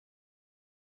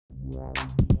Hello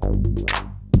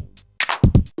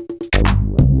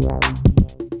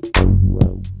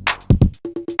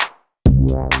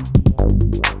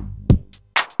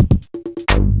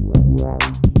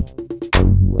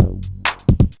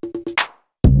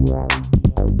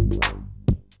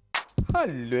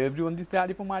everyone, this is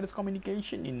Adi from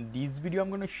Communication. In this video, I'm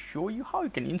going to show you how you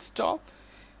can install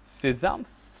Shazam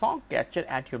song catcher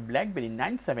at your Blackberry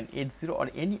 9780 or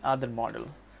any other model.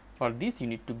 For this, you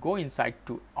need to go inside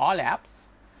to All Apps.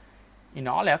 In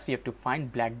All Apps, you have to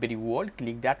find Blackberry Bold.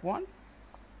 Click that one.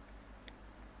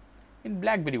 In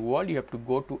Blackberry Bold, you have to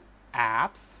go to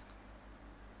Apps,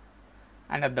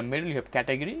 and at the middle you have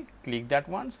Category. Click that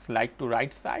one. Slide to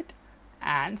right side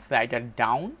and slide it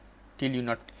down till you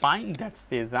not find that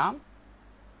Shazam.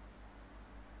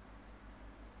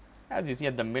 As you see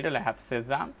at the middle, I have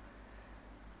Shazam.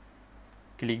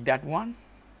 Click that one,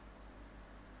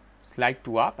 slide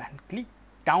to up and click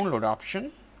download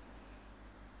option.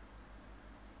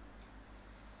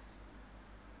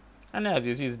 And as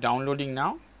you see, it's downloading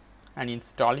now and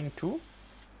installing too.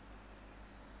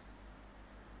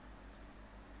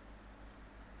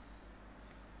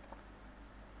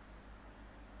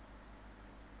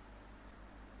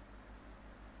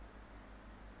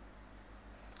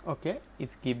 Okay,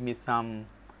 it's give me some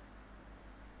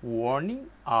warning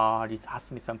or it's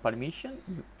asked me some permission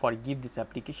for give this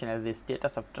application as a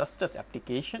status of trusted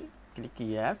application. Click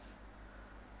yes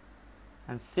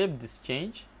and save this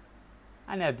change.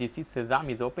 And as you see, Shazam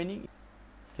is opening.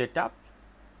 Setting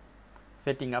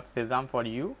up Shazam for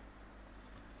you.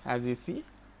 As you see,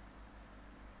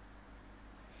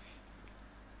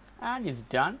 and it's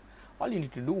done. All you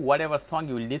need to do, whatever song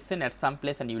you listen at some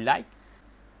place and you like,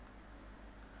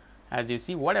 as you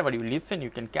see, whatever you listen, you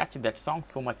can catch that song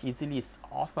so much easily. It's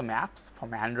awesome apps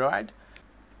from Android.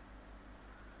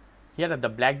 Here at the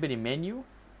Blackberry menu,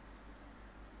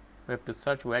 we have to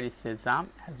search where is Shazam.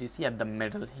 As you see at the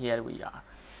middle, here we are.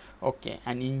 Okay,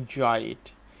 and enjoy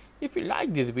it. If you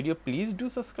like this video, please do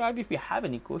subscribe. If you have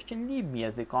any question, leave me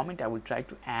as a comment. I will try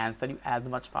to answer you as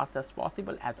much fast as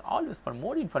possible. As always, for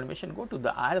more information, go to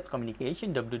the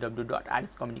Communication,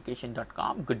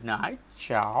 www.iriscommunication.com. Good night.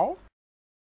 Ciao.